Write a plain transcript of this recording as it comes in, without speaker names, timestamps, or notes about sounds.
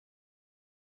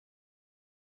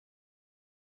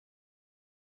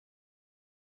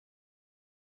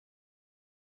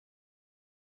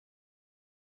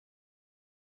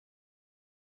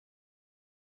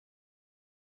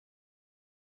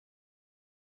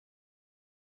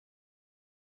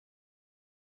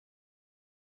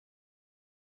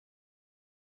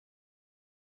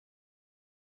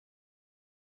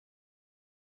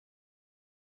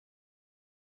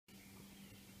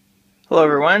Hello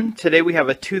everyone, today we have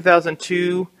a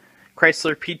 2002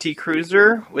 Chrysler PT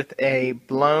Cruiser with a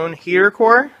blown heater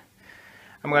core.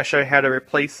 I'm going to show you how to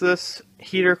replace this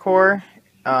heater core.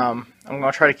 I'm going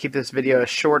to try to keep this video as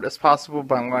short as possible,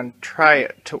 but I'm going to try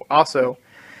to also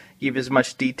give as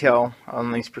much detail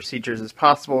on these procedures as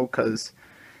possible because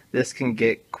this can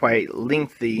get quite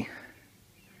lengthy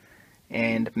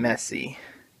and messy.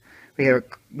 We have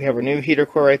our new heater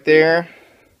core right there.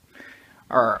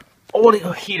 Our old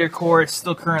heater core is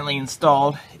still currently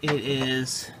installed. It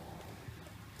is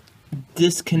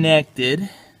disconnected.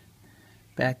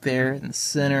 Back there in the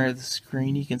center of the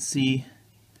screen you can see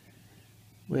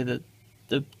where the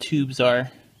tubes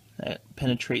are that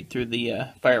penetrate through the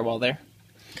firewall there.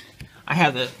 I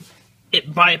have it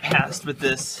bypassed with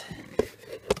this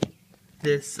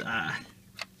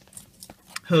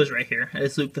hose right here. I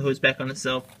just looped the hose back on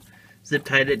itself, zip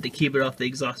tied it to keep it off the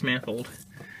exhaust manifold,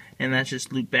 and that's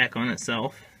just looped back on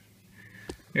itself.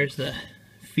 There's the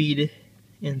feed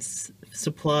and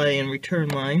supply and return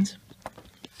lines.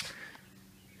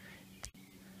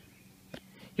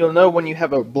 You'll know when you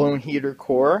have a blown heater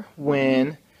core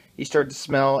when you start to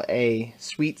smell a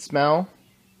sweet smell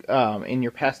in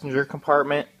your passenger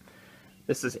compartment.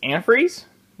 This is antifreeze,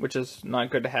 which is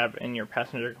not good to have in your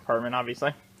passenger compartment,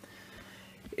 obviously.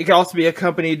 It can also be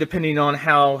accompanied, depending on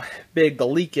how big the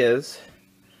leak is.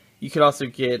 You could also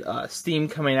get steam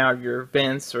coming out of your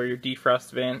vents or your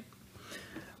defrost vent.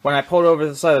 When I pulled over to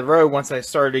the side of the road, once I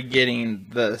started getting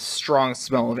the strong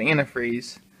smell of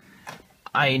antifreeze,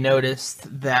 I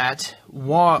noticed that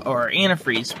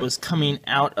antifreeze was coming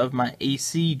out of my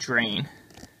AC drain.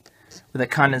 Where the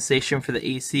condensation for the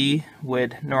AC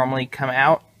would normally come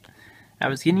out, I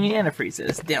was getting antifreeze.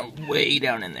 It's down way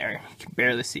down in there. You can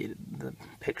barely see the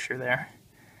picture there.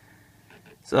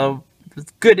 So it's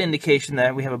a good indication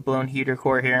that we have a blown heater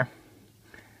core here,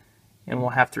 and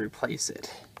we'll have to replace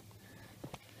it.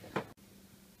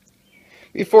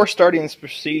 Before starting this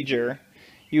procedure,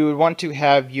 you would want to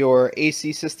have your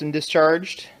AC system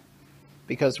discharged,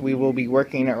 because we will be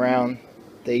working around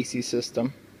the AC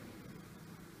system.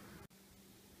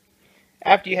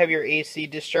 After you have your AC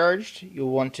discharged,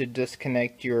 you'll want to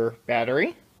disconnect your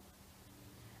battery.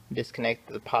 Disconnect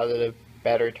the positive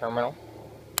battery terminal.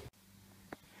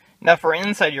 Now for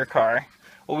inside your car,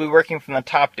 we'll be working from the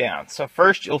top down. So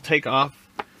first you'll take off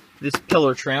this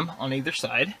pillar trim on either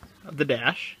side of the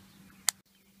dash.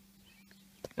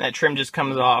 And that trim just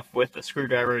comes off with a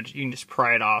screwdriver. You can just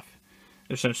pry it off.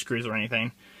 There's no screws or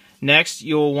anything. Next,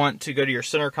 you'll want to go to your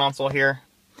center console here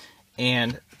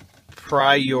and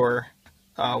pry your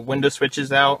window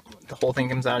switches out. The whole thing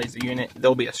comes out as a unit.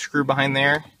 There'll be a screw behind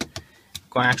there. I'm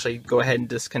going to actually go ahead and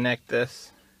disconnect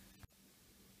this.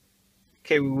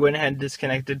 Okay, we went ahead and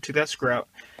disconnected, took that screw out.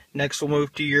 Next, we'll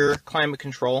move to your climate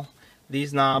control.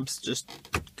 These knobs just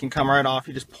can come right off.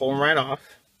 You just pull them right off.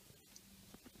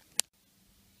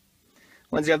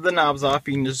 Once you have the knobs off,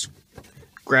 you can just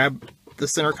grab the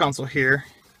center console here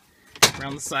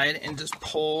around the side and just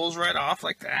pulls right off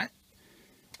like that.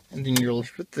 And then you're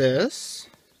left with this.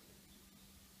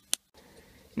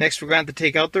 Next, we're going to have to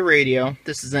take out the radio.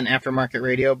 This is an aftermarket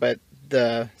radio, but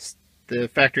the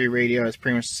factory radio is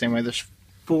pretty much the same way. There's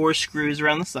 4 screws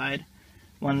around the side.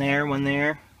 One there, one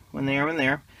there, one there, one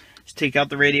there. Just take out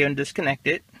the radio and disconnect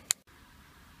it.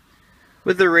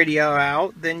 With the radio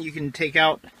out, then you can take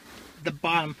out the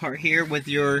bottom part here with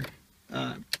your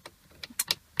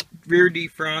rear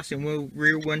defrost and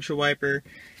rear windshield wiper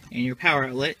and your power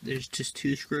outlet. There's just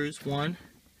 2 screws, 1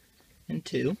 and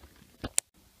 2.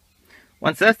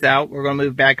 Once that's out, we're going to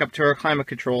move back up to our climate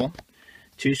control.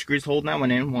 2 screws holding that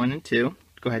one in, 1 and 2.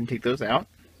 Go ahead and take those out.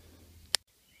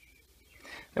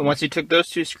 And once you took those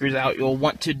 2 screws out, you'll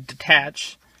want to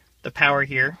detach the power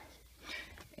here.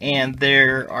 And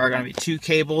there are going to be 2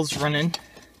 cables running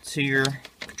to your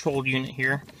control unit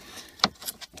here.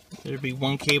 There'll be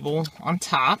 1 cable on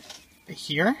top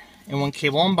here and 1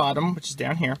 cable on bottom, which is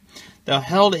down here. They're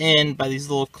held in by these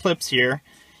little clips here.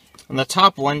 On the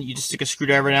top one, you just stick a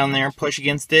screwdriver down there, push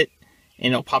against it,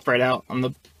 and it'll pop right out.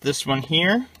 On this one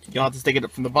here, you'll have to stick it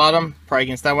up from the bottom, pry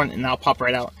against that one, and that'll pop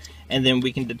right out. And then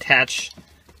we can detach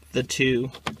the 2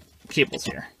 cables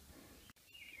here.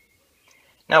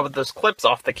 Now with those clips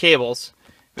off the cables,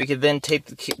 we could then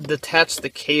detach the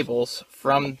cables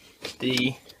from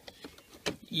the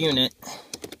unit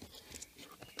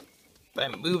by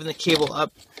moving the cable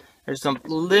up. There's some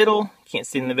little, can't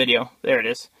see in the video, there it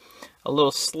is, a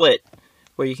little slit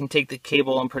where you can take the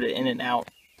cable and put it in and out.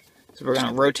 So we're going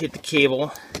to rotate the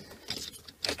cable,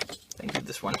 I can do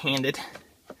this one-handed,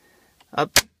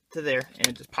 up to there, and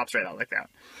it just pops right out like that.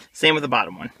 Same with the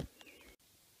bottom one.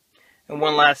 And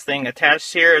one last thing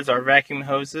attached here is our vacuum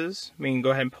hoses. We can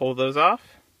go ahead and pull those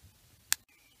off.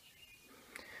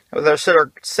 With our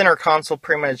center console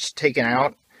pretty much taken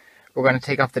out, we're going to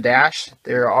take off the dash.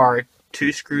 There are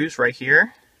 2 screws right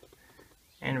here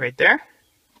and right there.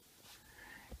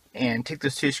 And take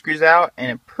those 2 screws out,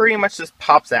 and it pretty much just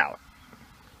pops out.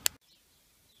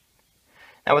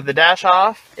 Now with the dash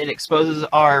off, it exposes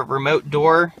our remote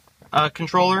door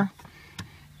controller.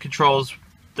 Controls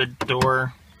the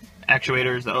door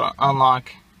actuators that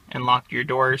unlock and lock your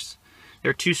doors.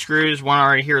 There are 2 screws, one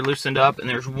already here loosened up, and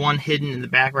there's one hidden in the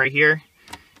back right here.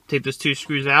 Take those 2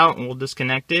 screws out and we'll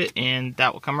disconnect it, and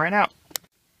that will come right out.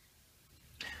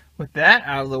 With that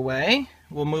out of the way,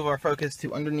 we'll move our focus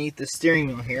to underneath the steering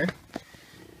wheel here.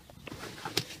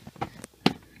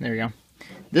 There we go.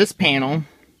 This panel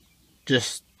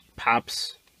just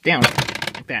pops down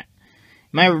like that.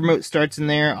 My remote starts in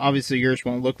there. Obviously yours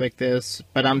won't look like this,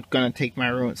 but I'm going to take my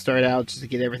remote start out just to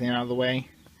get everything out of the way.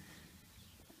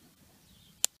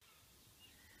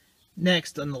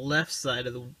 Next, on the left side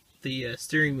of the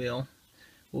steering wheel,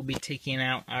 we'll be taking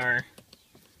out our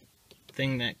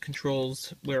thing that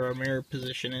controls where our mirror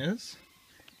position is.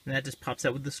 And that just pops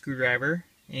out with the screwdriver,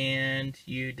 and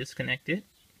you disconnect it.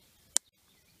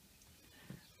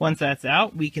 Once that's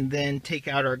out, we can then take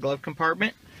out our glove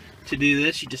compartment. To do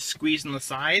this, you just squeeze on the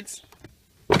sides.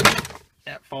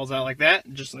 That falls out like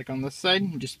that, just like on this side.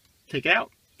 You just take it out.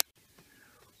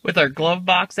 With our glove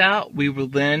box out, we will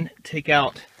then take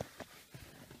out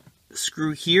the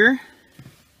screw here,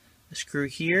 a screw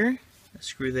here, a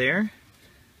screw there,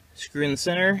 a screw in the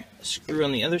center, a screw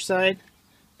on the other side,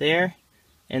 there,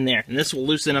 and there. And this will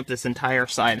loosen up this entire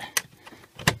side.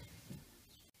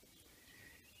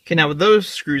 Okay, now with those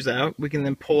screws out, we can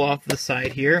then pull off the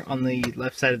side here on the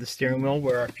left side of the steering wheel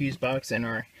where our fuse box and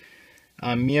our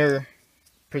mirror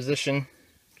position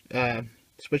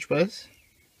switch was.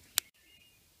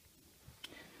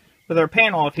 With our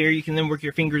panel off here, you can then work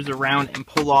your fingers around and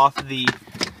pull off the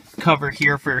cover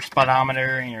here for your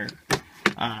speedometer and your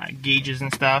gauges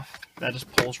and stuff. That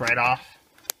just pulls right off.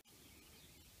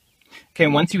 Okay,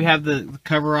 once you have the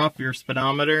cover off your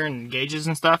speedometer and gauges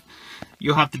and stuff,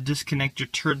 you'll have to disconnect your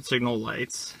turn signal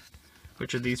lights,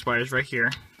 which are these wires right here.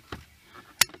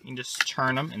 You can just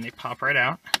turn them and they pop right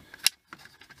out.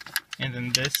 And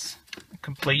then this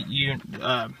complete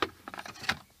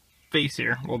face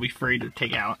here will be free to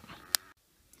take out.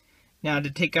 Now to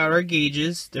take out our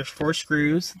gauges, there's 4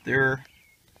 screws. There's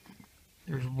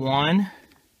 1,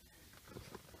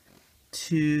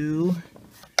 2,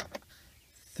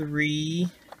 3,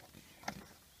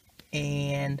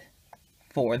 and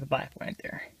 4, the black one right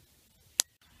there.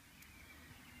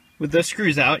 With those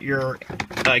screws out, your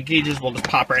gauges will just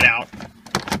pop right out.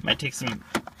 Might take some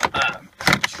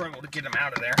struggle to get them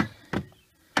out of there.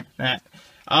 I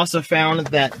also found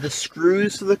that the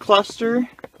screws for the cluster,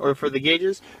 or for the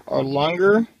gauges, are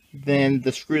longer than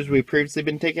the screws we've previously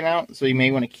been taking out, so you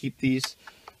may want to keep these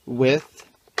with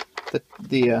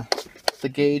the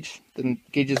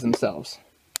gauges themselves.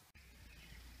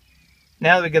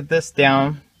 Now that we get this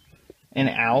down and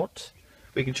out,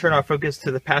 we can turn our focus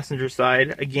to the passenger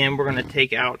side. Again, we're going to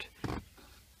take out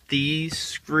these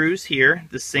screws here,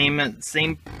 the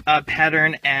same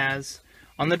pattern as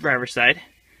on the driver's side,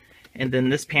 and then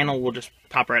this panel will just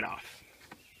pop right off.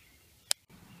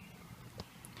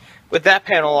 With that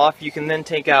panel off, you can then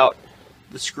take out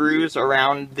the screws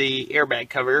around the airbag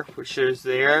cover, which is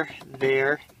there,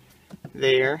 there,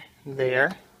 there,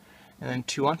 there, and then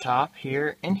 2 on top,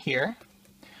 here and here.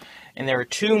 And there are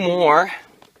 2 more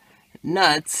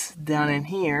nuts down in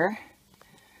here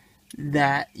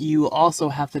that you also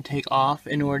have to take off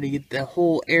in order to get the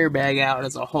whole airbag out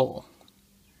as a whole.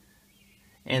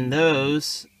 And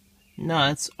those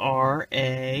nuts are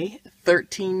a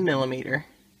 13mm.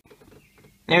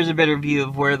 There's a better view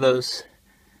of where those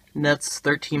nuts,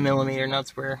 13mm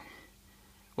nuts, were.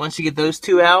 Once you get those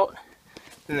 2 out,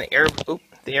 then the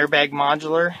airbag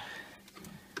modular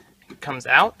comes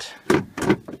out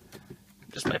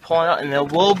just by pulling it out, and there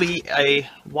will be a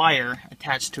wire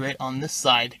attached to it on this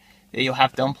side that you'll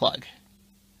have to unplug.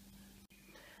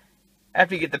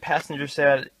 After you get the passenger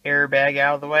side airbag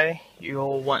out of the way,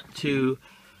 you'll want to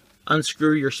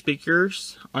unscrew your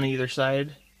speakers on either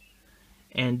side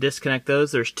and disconnect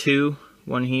those. There's 2,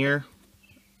 one here,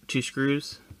 2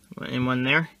 screws, and 1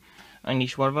 there on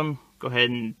each one of them. Go ahead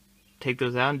and take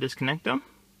those out and disconnect them.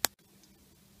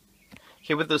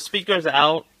 Okay, with those speakers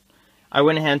out, I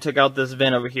went ahead and took out this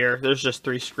vent over here. There's just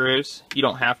 3 screws. You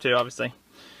don't have to, obviously.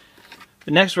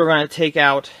 But next we're going to take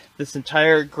out this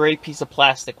entire gray piece of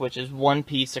plastic, which is 1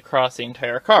 piece across the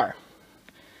entire car.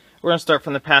 We're going to start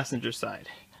from the passenger side.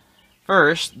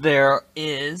 First, there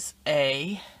is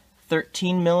a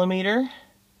 13mm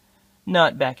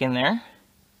nut back in there.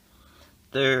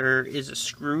 There is a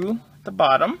screw at the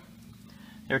bottom.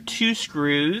 There are 2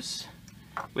 screws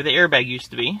where the airbag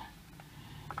used to be.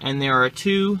 And there are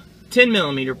 2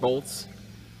 10mm bolts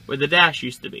where the dash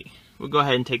used to be. We'll go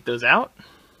ahead and take those out.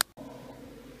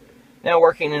 Now,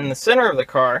 working in the center of the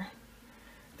car,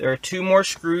 there are 2 more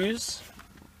screws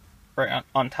right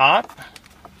on top.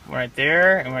 One right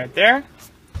there and one right there.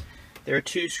 There are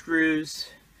 2 screws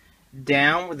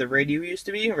down where the radio used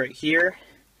to be, right here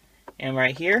and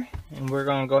right here. And we're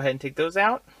going to go ahead and take those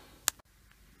out.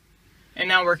 And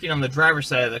now, working on the driver's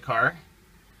side of the car,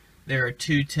 there are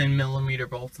 2 10mm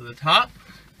bolts at the top,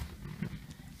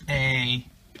 a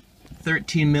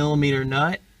 13mm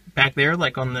nut back there,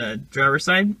 like on the driver's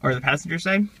side or the passenger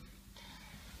side.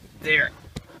 There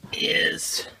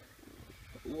is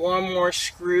 1 more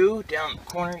screw down the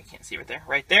corner. You can't see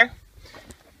right there.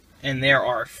 And there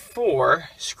are 4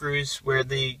 screws where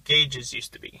the gauges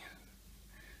used to be.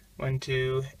 1,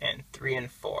 2, and 3,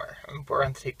 and 4. And we're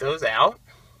going to take those out.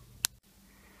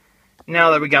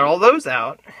 Now that we got all those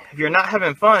out, if you're not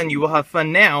having fun, you will have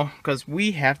fun now, because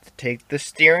we have to take the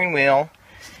steering wheel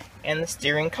and the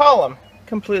steering column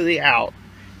completely out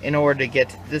in order to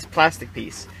get this plastic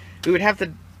piece. We would have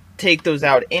to take those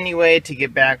out anyway to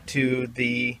get back to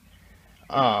the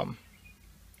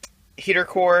heater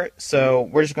core, so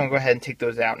we're just going to go ahead and take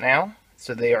those out now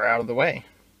so they are out of the way.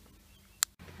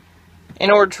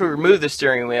 In order to remove the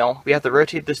steering wheel, we have to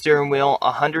rotate the steering wheel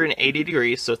 180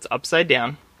 degrees so it's upside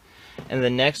down. And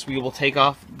then next we will take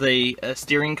off the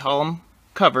steering column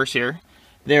covers here.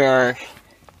 There are,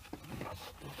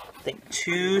 I think,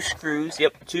 2 screws.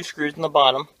 Yep, 2 screws in the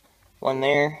bottom. One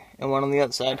there and one on the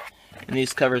other side. And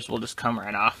these covers will just come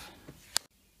right off.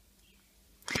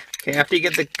 Okay, after you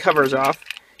get the covers off,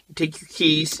 you take your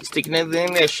keys, stick it in the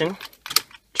ignition,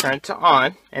 turn it to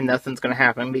on, and nothing's going to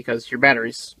happen because your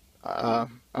battery's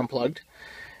unplugged.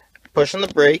 Push on the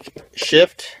brake,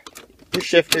 shift your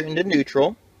shifter into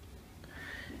neutral.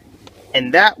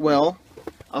 And that will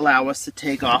allow us to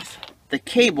take off the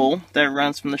cable that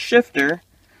runs from the shifter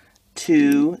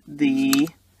to the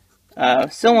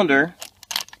cylinder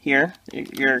here,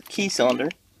 your key cylinder,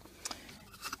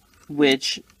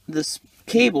 which this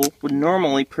cable would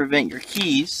normally prevent your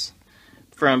keys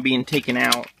from being taken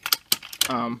out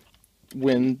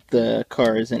when the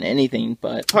car is in anything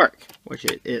but park, which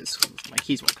it is. My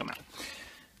keys won't come out.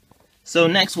 So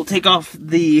next we'll take off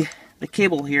the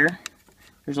cable here.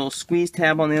 There's a little squeeze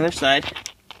tab on the other side,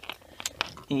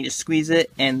 and you just squeeze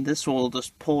it, and this will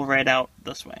just pull right out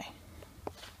this way.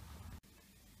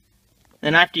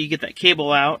 Then after you get that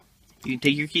cable out, you can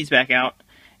take your keys back out,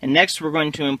 and next we're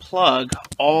going to unplug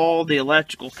all the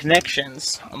electrical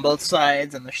connections on both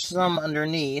sides, and there's some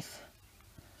underneath,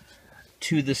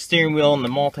 to the steering wheel and the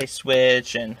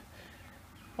multi-switch and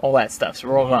all that stuff. So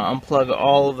we're going to unplug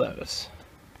all of those.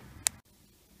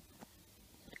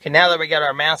 Okay, now that we got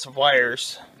our massive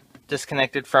wires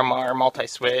disconnected from our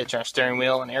multi-switch, our steering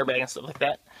wheel, and airbag and stuff like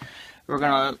that, we're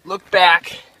going to look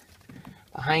back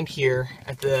behind here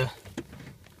at the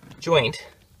joint,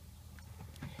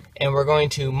 and we're going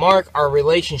to mark our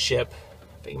relationship,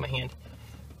 take my hand,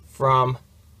 from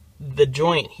the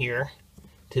joint here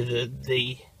to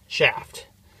the shaft,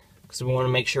 because we want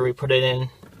to make sure we put it in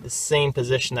the same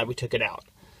position that we took it out.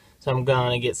 So I'm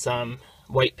going to get some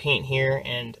white paint here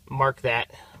and mark that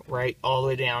right all the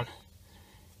way down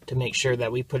to make sure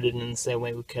that we put it in the same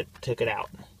way we took it out.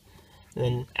 And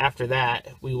then after that,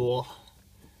 we will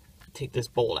take this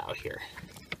bolt out here.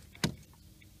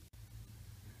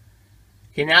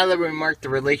 Okay, now that we marked the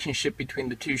relationship between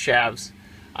the 2 shafts,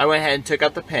 I went ahead and took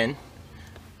out the pin.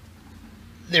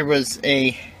 There was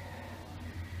a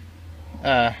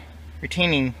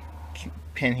retaining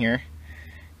pin here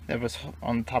that was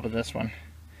on the top of this one,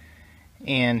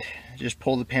 and just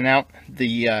pull the pin out.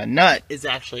 The nut is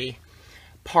actually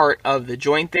part of the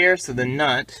joint there, so the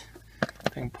nut, if I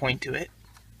can point to it,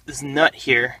 this nut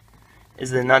here is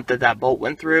the nut that bolt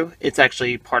went through. It's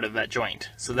actually part of that joint,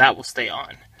 so that will stay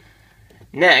on.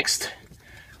 Next,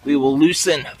 we will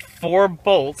loosen 4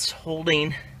 bolts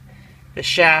holding the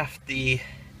shaft, the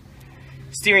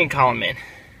steering column in.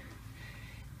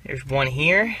 There's one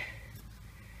here,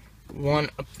 one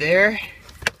up there,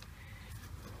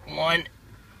 one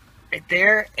right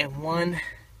there, and one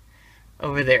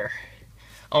over there.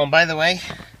 Oh, and by the way,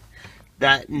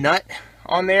 that nut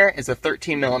on there is a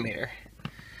 13mm.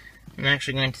 I'm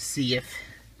actually going to see if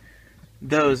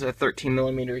those are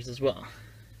 13mm as well.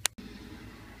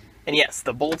 And yes,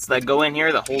 the bolts that go in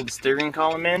here that hold the steering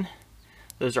column in,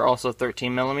 those are also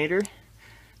 13mm.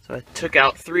 So So I took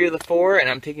out 3 of the 4, and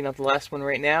I'm taking out the last one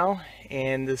right now,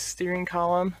 and the steering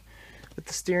column with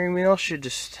the steering wheel should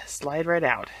just slide right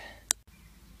out.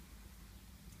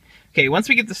 Okay, once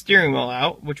we get the steering wheel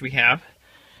out, which we have,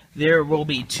 there will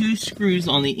be 2 screws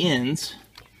on the ends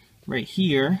right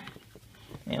here,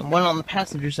 and one on the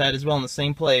passenger side as well in the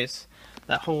same place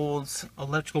that holds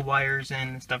electrical wires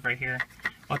and stuff right here.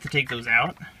 We'll have to take those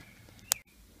out.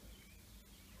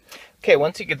 Okay,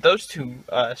 once you get those 2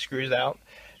 screws out,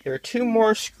 there are 2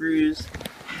 more screws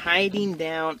hiding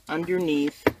down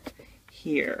underneath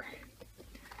here.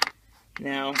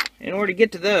 Now, in order to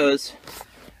get to those,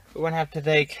 we're going to have to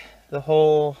take the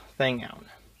whole thing out,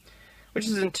 which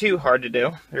isn't too hard to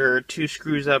do. There are 2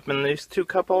 screws up in these 2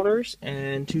 cup holders,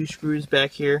 and 2 screws back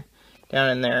here,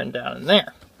 down in there, and down in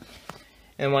there.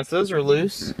 And once those are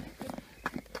loose,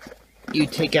 you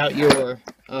take out your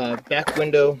back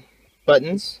window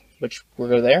buttons, which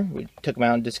were there. We took them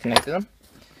out and disconnected them.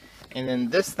 And then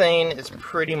this thing is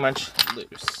pretty much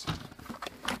loose.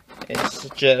 It's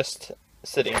just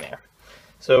sitting there.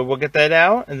 So we'll get that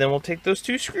out, and then we'll take those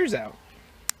 2 screws out.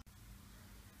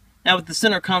 Now with the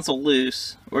center console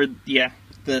loose, or yeah,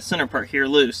 the center part here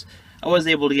loose, I was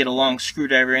able to get a long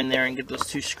screwdriver in there and get those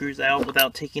 2 screws out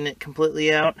without taking it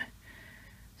completely out.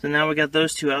 So now we got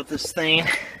those 2 out. This thing,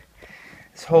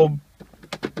 this whole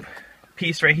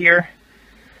piece right here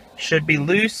should be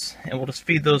loose, and we'll just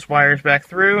feed those wires back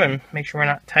through and make sure we're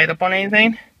not tied up on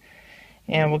anything,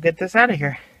 and we'll get this out of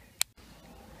here.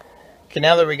 Okay,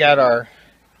 now that we got our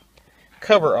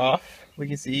cover off, we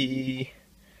can see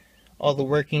all the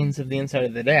workings of the inside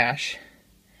of the dash.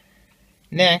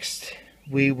 Next,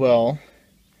 we will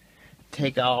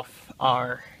take off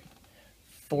our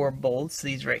 4 bolts,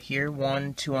 these right here,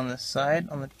 1, 2 on this side,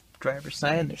 on the driver's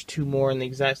side, and there's 2 more in the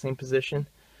exact same position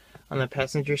on the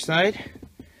passenger side.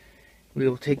 We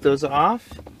will take those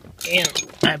off, and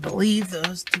I believe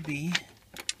those to be,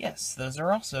 yes, those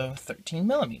are also 13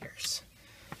 millimeters.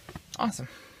 Awesome.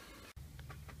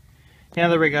 Now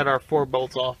that we got our 4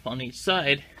 bolts off on each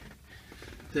side,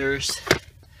 there's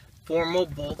 4 more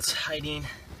bolts hiding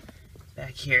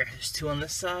back here. There's 2 on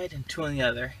this side and 2 on the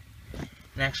other.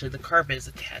 And actually the carpet is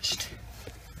attached.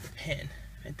 Pin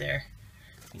right there.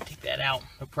 You can take that out,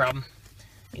 no problem.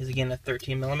 Is again a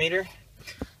 13 millimeter.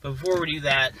 But before we do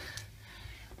that,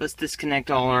 let's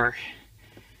disconnect all our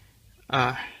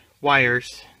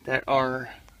wires that are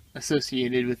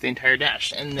associated with the entire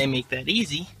dash. And they make that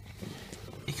easy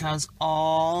because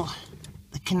all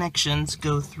the connections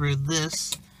go through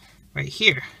this right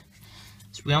here.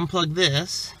 So we unplug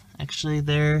this. Actually,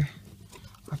 there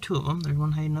are 2 of them. There's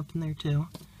one hiding up in there too.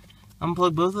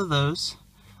 Unplug both of those.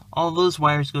 All of those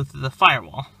wires go through the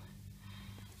firewall.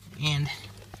 And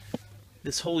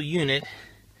this whole unit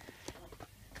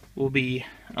will be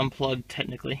unplugged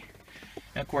technically.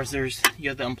 And of course, you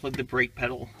have to unplug the brake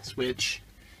pedal switch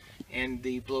and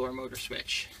the blower motor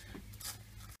switch.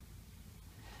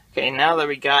 Okay, now that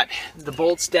we got the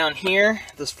bolts down here,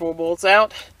 those 4 bolts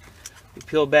out, we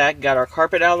peeled back, got our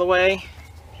carpet out of the way,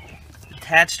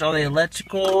 attached all the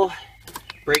electrical,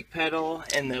 brake pedal,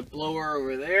 and the blower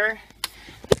over there.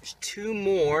 There's 2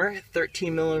 more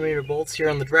 13 millimeter bolts here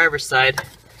on the driver's side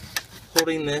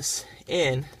holding this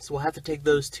in, so we'll have to take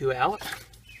those 2 out.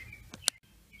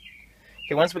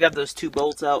 Okay, once we got those 2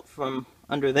 bolts out from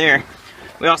under there,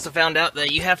 we also found out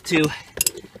that you have to,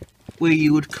 where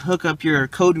you would hook up your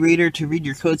code reader to read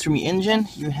your codes from your engine,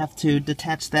 you have to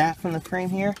detach that from the frame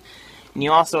here. And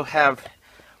you also have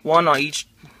one on each,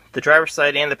 the driver's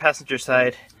side and the passenger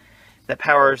side, that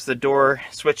powers the door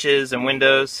switches and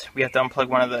windows. We have to unplug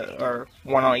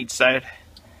one on each side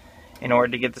in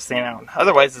order to get this thing out.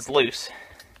 Otherwise it's loose.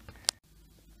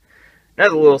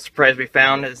 Another little surprise we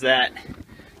found is that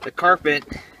the carpet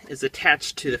is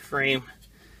attached to the frame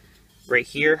right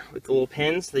here with the little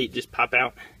pins that you just pop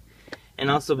out. And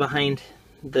also behind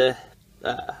the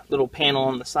little panel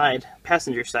on the side,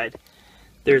 passenger side,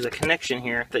 there's a connection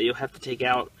here that you'll have to take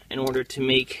out in order to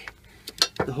make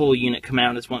the whole unit come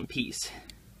out as one piece.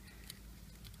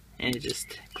 And it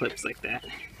just clips like that.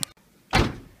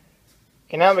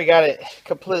 Okay, now we got it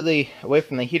completely away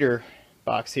from the heater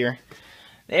box here.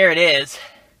 There it is.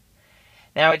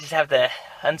 Now we just have to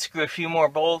unscrew a few more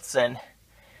bolts and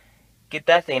get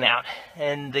that thing out.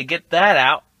 And to get that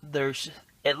out, there's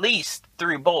at least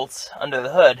 3 bolts under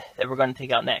the hood that we're going to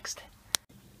take out next.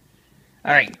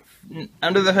 Alright,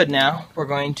 under the hood now, we're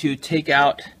going to take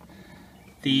out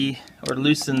or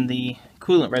loosen the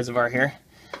coolant reservoir here.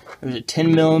 There's a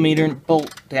 10 millimeter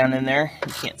bolt down in there.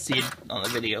 You can't see it on the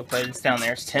video, but it's down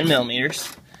there. It's 10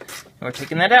 millimeters. And we're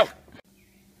taking that out.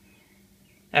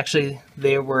 Actually,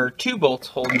 there were 2 bolts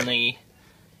holding the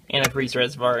antifreeze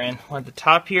reservoir in. One at the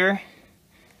top here,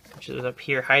 which is up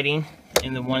here hiding,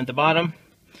 and the one at the bottom.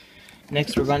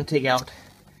 Next we're going to take out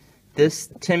this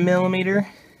 10mm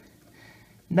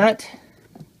nut,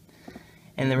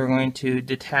 and then we're going to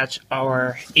detach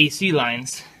our AC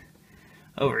lines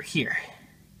over here.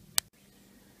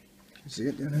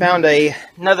 Found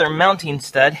another mounting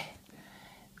stud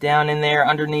down in there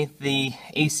underneath the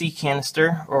AC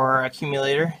canister or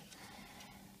accumulator.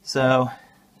 So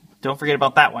don't forget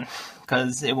about that one,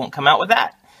 because it won't come out with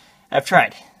that. I've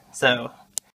tried. So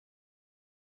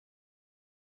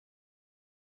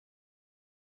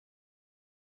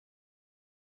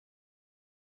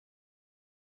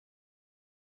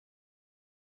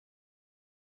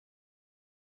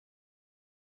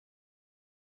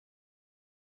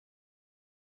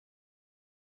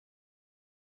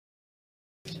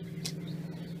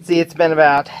see, it's been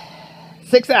about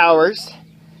 6 hours,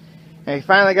 and we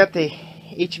finally got the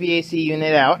HVAC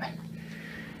unit out.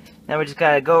 Now we just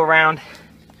gotta go around,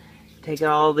 take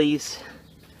all these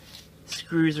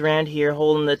screws around here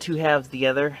holding the two halves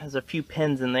together. There's a few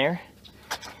pins in there.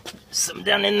 Some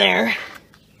down in there.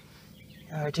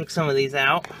 Now we take some of these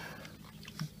out.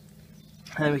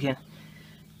 And then we can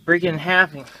break it in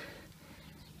half and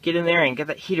get in there and get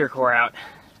that heater core out,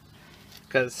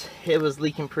 because it was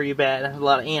leaking pretty bad. There's a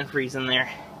lot of antifreeze in there.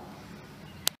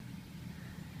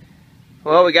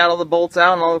 Well, we got all the bolts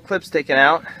out and all the clips taken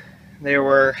out. There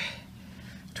were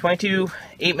 22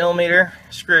 8mm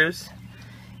screws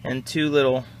and 2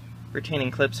 little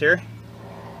retaining clips here.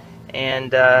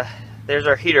 And there's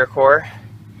our heater core,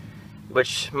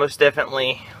 which most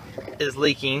definitely is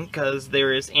leaking because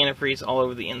there is antifreeze all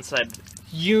over the inside of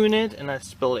the unit, and I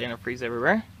spilled antifreeze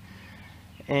everywhere.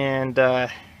 And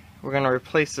we're going to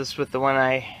replace this with the one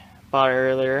I bought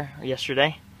earlier,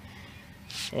 yesterday.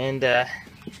 And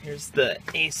here's the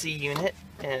AC unit,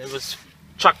 and it was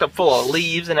chocked up full of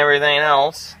leaves and everything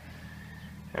else.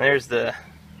 And there's the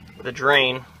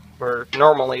drain where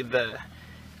normally the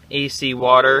AC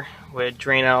water would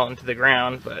drain out into the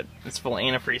ground, but it's full of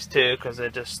antifreeze too, because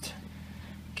it just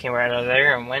came right out of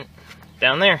there and went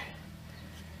down there.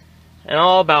 And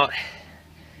all about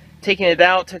taking it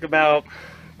out took about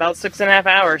 6.5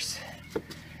 hours.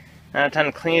 Now time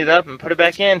to clean it up and put it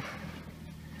back in.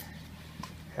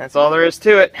 That's all there is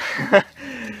to it.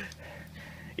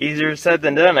 Easier said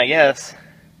than done, I guess.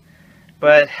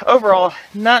 But overall,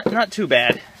 not too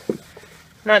bad.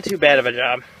 Not too bad of a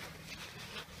job.